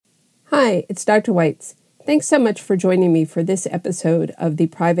Hi, it's Dr. Weitz. Thanks so much for joining me for this episode of the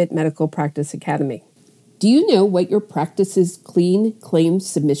Private Medical Practice Academy. Do you know what your practice's clean claim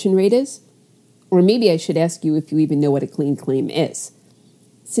submission rate is? Or maybe I should ask you if you even know what a clean claim is.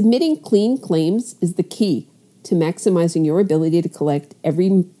 Submitting clean claims is the key to maximizing your ability to collect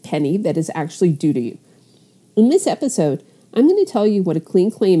every penny that is actually due to you. In this episode, I'm going to tell you what a clean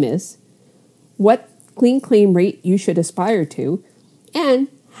claim is, what clean claim rate you should aspire to, and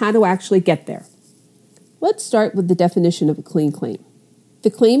how to actually get there. Let's start with the definition of a clean claim.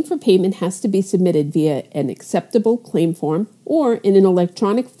 The claim for payment has to be submitted via an acceptable claim form or in an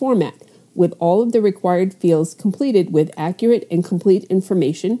electronic format with all of the required fields completed with accurate and complete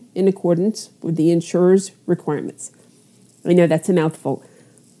information in accordance with the insurer's requirements. I know that's a mouthful,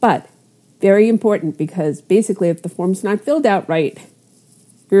 but very important because basically if the form's not filled out right,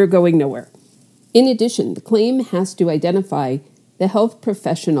 you're going nowhere. In addition, the claim has to identify the health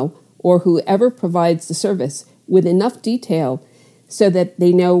professional or whoever provides the service with enough detail so that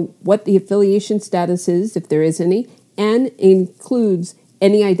they know what the affiliation status is, if there is any, and includes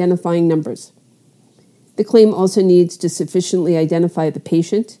any identifying numbers. The claim also needs to sufficiently identify the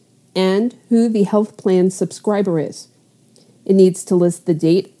patient and who the health plan subscriber is. It needs to list the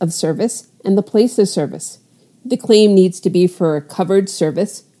date of service and the place of service. The claim needs to be for a covered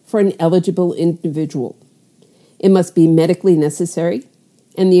service for an eligible individual. It must be medically necessary,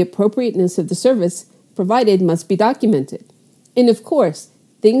 and the appropriateness of the service provided must be documented. And of course,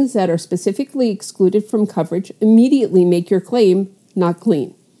 things that are specifically excluded from coverage immediately make your claim not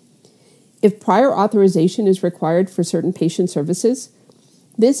clean. If prior authorization is required for certain patient services,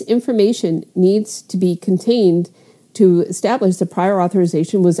 this information needs to be contained to establish the prior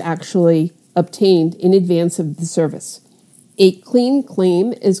authorization was actually obtained in advance of the service. A clean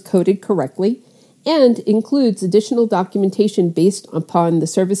claim is coded correctly and includes additional documentation based upon the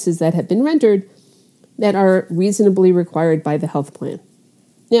services that have been rendered that are reasonably required by the health plan.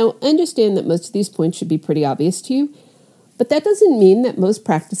 Now, I understand that most of these points should be pretty obvious to you, but that doesn't mean that most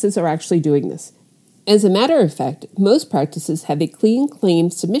practices are actually doing this. As a matter of fact, most practices have a clean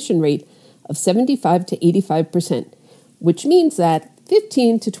claim submission rate of 75 to 85%, which means that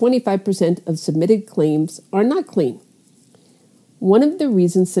 15 to 25% of submitted claims are not clean. One of the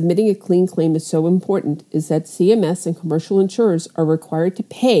reasons submitting a clean claim is so important is that CMS and commercial insurers are required to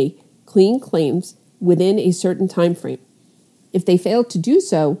pay clean claims within a certain time frame. If they fail to do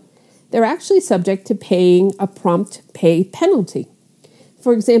so, they're actually subject to paying a prompt pay penalty.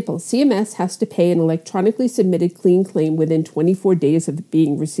 For example, CMS has to pay an electronically submitted clean claim within 24 days of it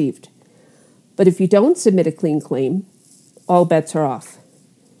being received. But if you don't submit a clean claim, all bets are off.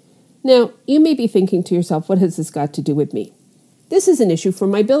 Now, you may be thinking to yourself, what has this got to do with me? This is an issue for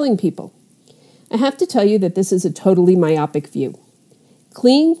my billing people. I have to tell you that this is a totally myopic view.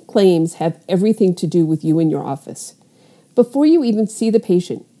 Clean claims have everything to do with you and your office. Before you even see the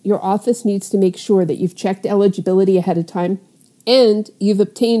patient, your office needs to make sure that you've checked eligibility ahead of time and you've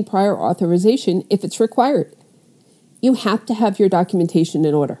obtained prior authorization if it's required. You have to have your documentation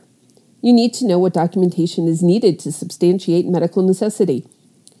in order. You need to know what documentation is needed to substantiate medical necessity.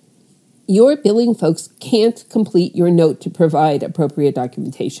 Your billing folks can't complete your note to provide appropriate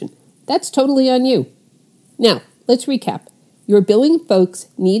documentation. That's totally on you. Now, let's recap. Your billing folks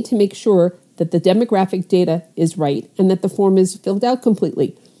need to make sure that the demographic data is right and that the form is filled out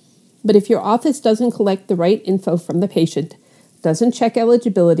completely. But if your office doesn't collect the right info from the patient, doesn't check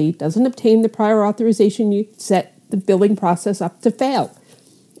eligibility, doesn't obtain the prior authorization, you set the billing process up to fail.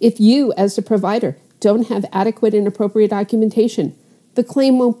 If you, as the provider, don't have adequate and appropriate documentation, the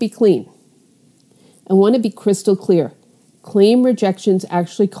claim won't be clean. I want to be crystal clear. Claim rejections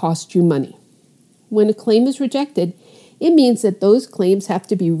actually cost you money. When a claim is rejected, it means that those claims have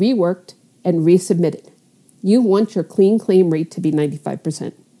to be reworked and resubmitted. You want your clean claim rate to be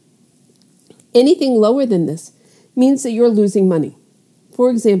 95%. Anything lower than this means that you're losing money. For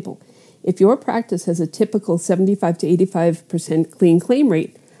example, if your practice has a typical 75 to 85% clean claim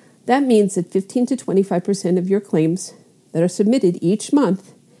rate, that means that 15 to 25% of your claims that are submitted each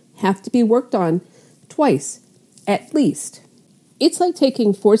month have to be worked on twice, at least. It's like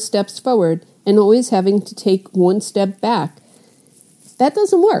taking 4 steps forward and always having to take 1 step back. That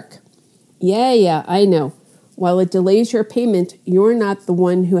doesn't work. Yeah, I know. While it delays your payment, you're not the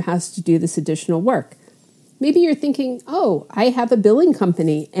one who has to do this additional work. Maybe you're thinking, oh, I have a billing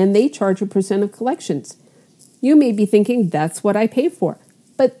company and they charge a % of collections. You may be thinking that's what I pay for.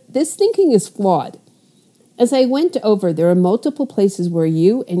 But this thinking is flawed. As I went over, there are multiple places where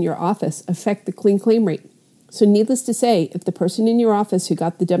you and your office affect the clean claim rate. So needless to say, if the person in your office who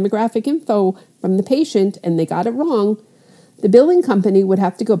got the demographic info from the patient and they got it wrong, The billing company would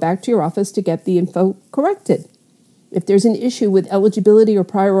have to go back to your office to get the info corrected. If there's an issue with eligibility or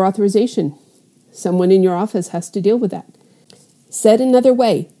prior authorization, someone in your office has to deal with that. Said another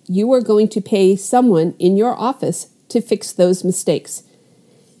way, you are going to pay someone in your office to fix those mistakes.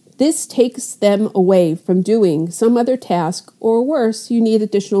 This takes them away from doing some other task, or worse, you need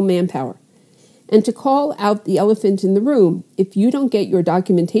additional manpower. And to call out the elephant in the room, if you don't get your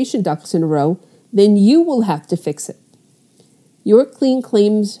documentation ducks in a row, then you will have to fix it. Your clean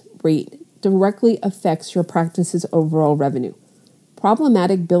claims rate directly affects your practice's overall revenue.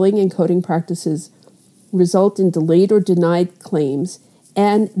 Problematic billing and coding practices result in delayed or denied claims,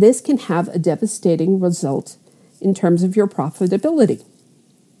 and this can have a devastating result in terms of your profitability.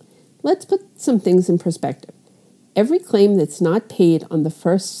 Let's put some things in perspective. Every claim that's not paid on the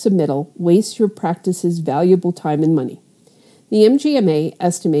first submittal wastes your practice's valuable time and money. The MGMA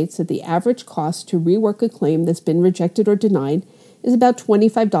estimates that the average cost to rework a claim that's been rejected or denied is about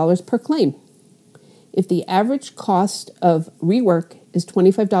 $25 per claim. If the average cost of rework is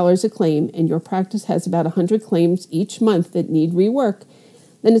 $25 a claim and your practice has about 100 claims each month that need rework,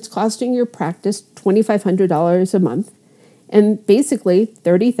 then it's costing your practice $2,500 a month and basically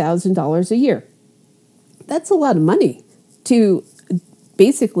 $30,000 a year. That's a lot of money to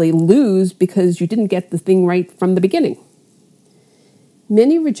basically lose because you didn't get the thing right from the beginning.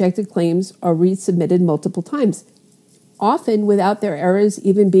 Many rejected claims are resubmitted multiple times, often without their errors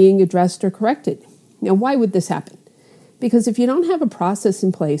even being addressed or corrected. Now, why would this happen? Because if you don't have a process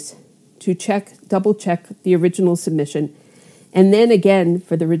in place to double check the original submission, and then again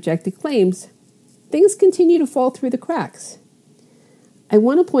for the rejected claims, things continue to fall through the cracks. I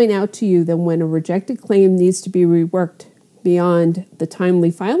want to point out to you that when a rejected claim needs to be reworked beyond the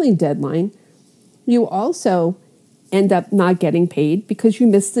timely filing deadline, you also end up not getting paid because you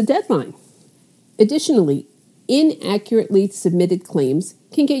missed the deadline. Additionally, inaccurately submitted claims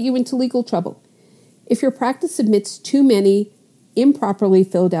can get you into legal trouble. If your practice submits too many improperly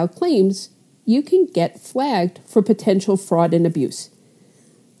filled out claims, you can get flagged for potential fraud and abuse.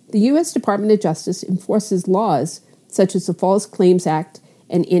 The U.S. Department of Justice enforces laws such as the False Claims Act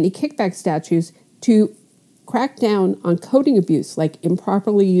and anti-kickback statutes to crack down on coding abuse like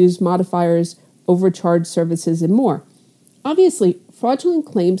improperly used modifiers, overcharged services, and more. Obviously, fraudulent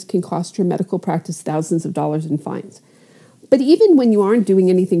claims can cost your medical practice thousands of dollars in fines. But even when you aren't doing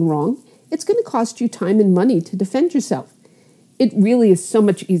anything wrong, it's going to cost you time and money to defend yourself. It really is so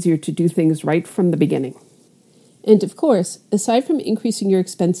much easier to do things right from the beginning. And of course, aside from increasing your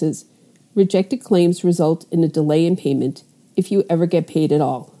expenses, rejected claims result in a delay in payment if you ever get paid at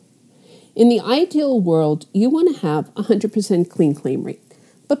all. In the ideal world, you want to have a 100% clean claim rate.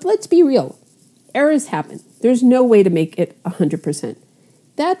 But let's be real. Errors happen. There's no way to make it 100%.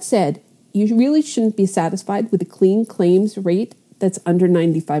 That said, you really shouldn't be satisfied with a clean claims rate that's under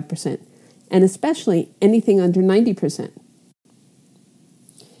 95%, and especially anything under 90%.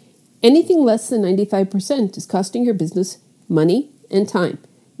 Anything less than 95% is costing your business money and time.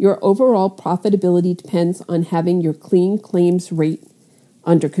 Your overall profitability depends on having your clean claims rate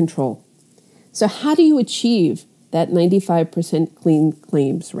under control. So how do you achieve that 95% clean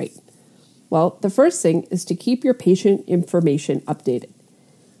claims rate? Well, the first thing is to keep your patient information updated.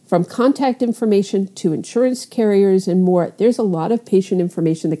 From contact information to insurance carriers and more, there's a lot of patient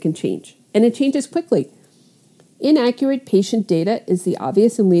information that can change, and it changes quickly. Inaccurate patient data is the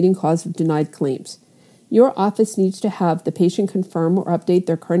obvious and leading cause of denied claims. Your office needs to have the patient confirm or update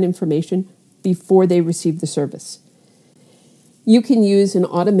their current information before they receive the service. You can use an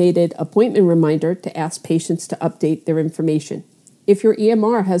automated appointment reminder to ask patients to update their information. If your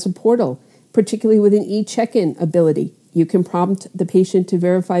EMR has a portal, particularly with an e-check-in ability, you can prompt the patient to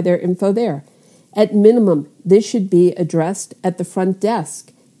verify their info there. At minimum, this should be addressed at the front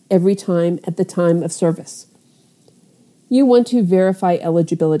desk every time at the time of service. You want to verify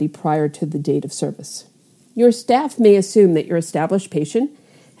eligibility prior to the date of service. Your staff may assume that your established patient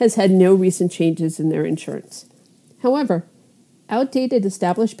has had no recent changes in their insurance. However, outdated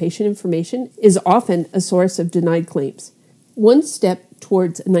established patient information is often a source of denied claims. One step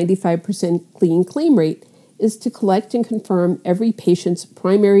towards a 95% clean claim rate is to collect and confirm every patient's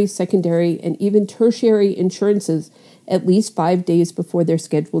primary, secondary, and even tertiary insurances at least 5 days before their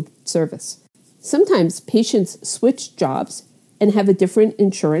scheduled service. Sometimes patients switch jobs and have a different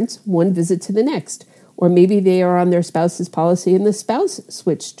insurance one visit to the next, or maybe they are on their spouse's policy and the spouse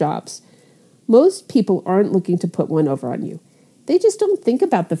switched jobs. Most people aren't looking to put one over on you. They just don't think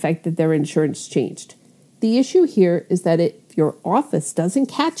about the fact that their insurance changed. The issue here is that if your office doesn't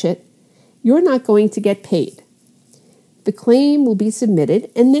catch it, you're not going to get paid. The claim will be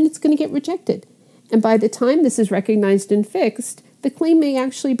submitted and then it's going to get rejected. And by the time this is recognized and fixed, the claim may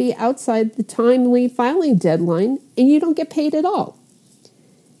actually be outside the timely filing deadline and you don't get paid at all.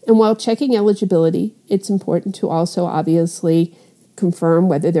 And while checking eligibility, it's important to also obviously confirm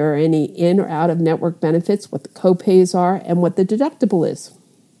whether there are any in or out of network benefits, what the copays are, and what the deductible is.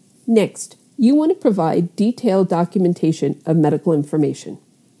 Next, you want to provide detailed documentation of medical information.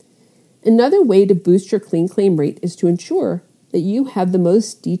 Another way to boost your clean claim rate is to ensure that you have the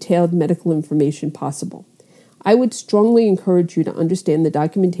most detailed medical information possible. I would strongly encourage you to understand the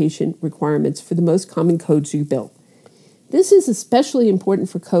documentation requirements for the most common codes you bill. This is especially important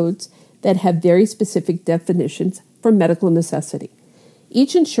for codes that have very specific definitions for medical necessity.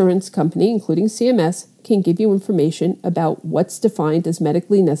 Each insurance company, including CMS, can give you information about what's defined as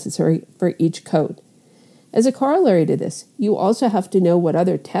medically necessary for each code. As a corollary to this, you also have to know what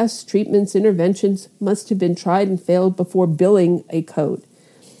other tests, treatments, interventions must have been tried and failed before billing a code.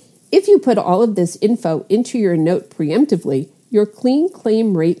 If you put all of this info into your note preemptively, your clean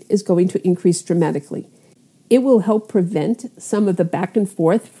claim rate is going to increase dramatically. It will help prevent some of the back and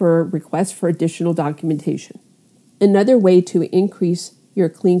forth for requests for additional documentation. Another way to increase your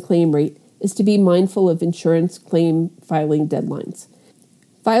clean claim rate is to be mindful of insurance claim filing deadlines.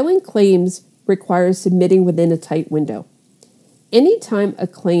 Filing claims requires submitting within a tight window. Anytime a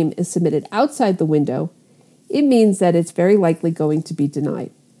claim is submitted outside the window, it means that it's very likely going to be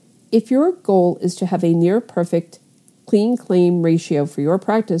denied. If your goal is to have a near-perfect clean claim ratio for your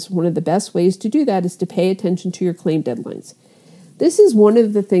practice, one of the best ways to do that is to pay attention to your claim deadlines. This is one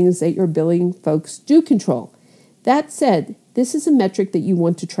of the things that your billing folks do control. That said, this is a metric that you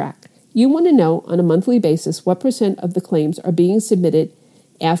want to track. You want to know on a monthly basis what % of the claims are being submitted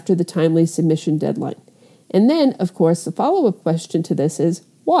after the timely submission deadline. And then, of course, the follow-up question to this is,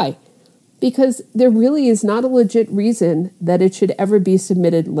 why? Because there really is not a legit reason that it should ever be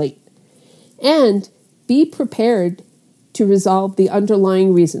submitted late. And be prepared to resolve the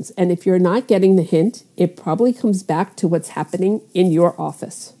underlying reasons. And if you're not getting the hint, it probably comes back to what's happening in your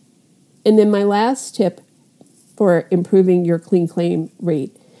office. And then my last tip for improving your clean claim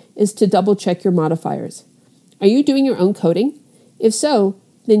rate is to double check your modifiers. Are you doing your own coding? If so,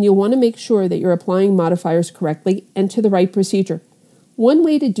 then you'll want to make sure that you're applying modifiers correctly and to the right procedure. One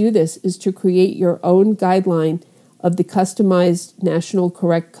way to do this is to create your own guideline of the customized National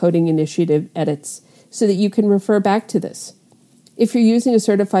Correct Coding Initiative edits so that you can refer back to this. If you're using a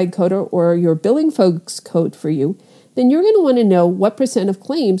certified coder or your billing folks code for you, then you're going to want to know what % of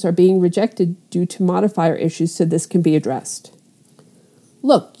claims are being rejected due to modifier issues so this can be addressed.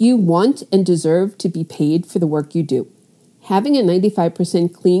 Look, you want and deserve to be paid for the work you do. Having a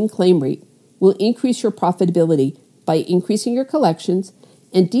 95% clean claim rate will increase your profitability by increasing your collections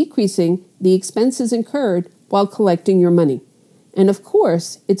and decreasing the expenses incurred while collecting your money. And of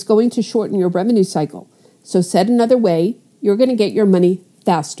course, it's going to shorten your revenue cycle. So said another way, you're going to get your money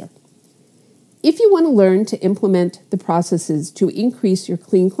faster. If you want to learn to implement the processes to increase your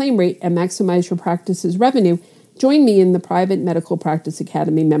clean claim rate and maximize your practice's revenue, join me in the Private Medical Practice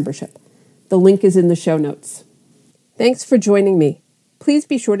Academy membership. The link is in the show notes. Thanks for joining me. Please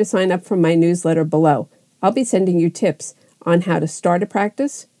be sure to sign up for my newsletter below. I'll be sending you tips on how to start a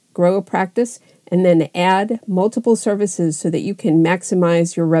practice, grow a practice, and then add multiple services so that you can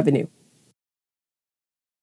maximize your revenue.